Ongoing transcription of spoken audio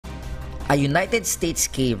A United States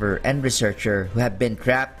caver and researcher who have been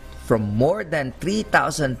trapped from more than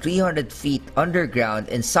 3,300 feet underground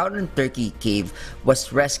in southern Turkey cave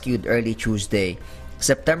was rescued early Tuesday,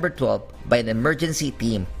 September 12, by an emergency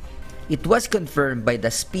team. It was confirmed by the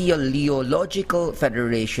Speleological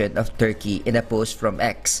Federation of Turkey in a post from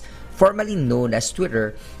X, formerly known as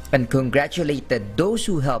Twitter, and congratulated those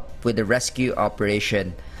who helped with the rescue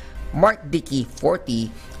operation. Mark Dickey, 40,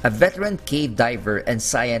 a veteran cave diver and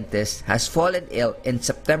scientist, has fallen ill in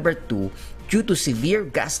September 2 due to severe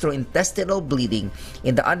gastrointestinal bleeding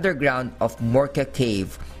in the underground of Morka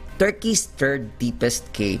Cave, Turkey's third deepest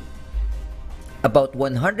cave. About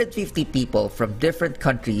 150 people from different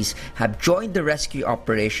countries have joined the rescue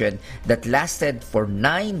operation that lasted for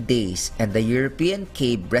 9 days, and the European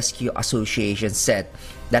Cave Rescue Association said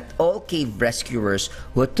that all cave rescuers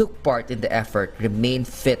who took part in the effort remain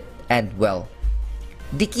fit and well.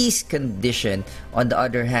 Dickey's condition, on the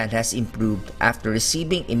other hand, has improved after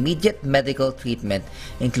receiving immediate medical treatment,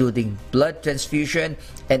 including blood transfusion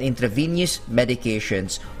and intravenous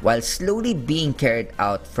medications, while slowly being carried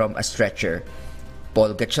out from a stretcher.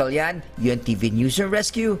 Paul Gatchalian, UNTV News and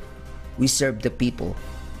Rescue. We serve the people.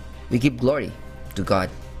 We give glory to God.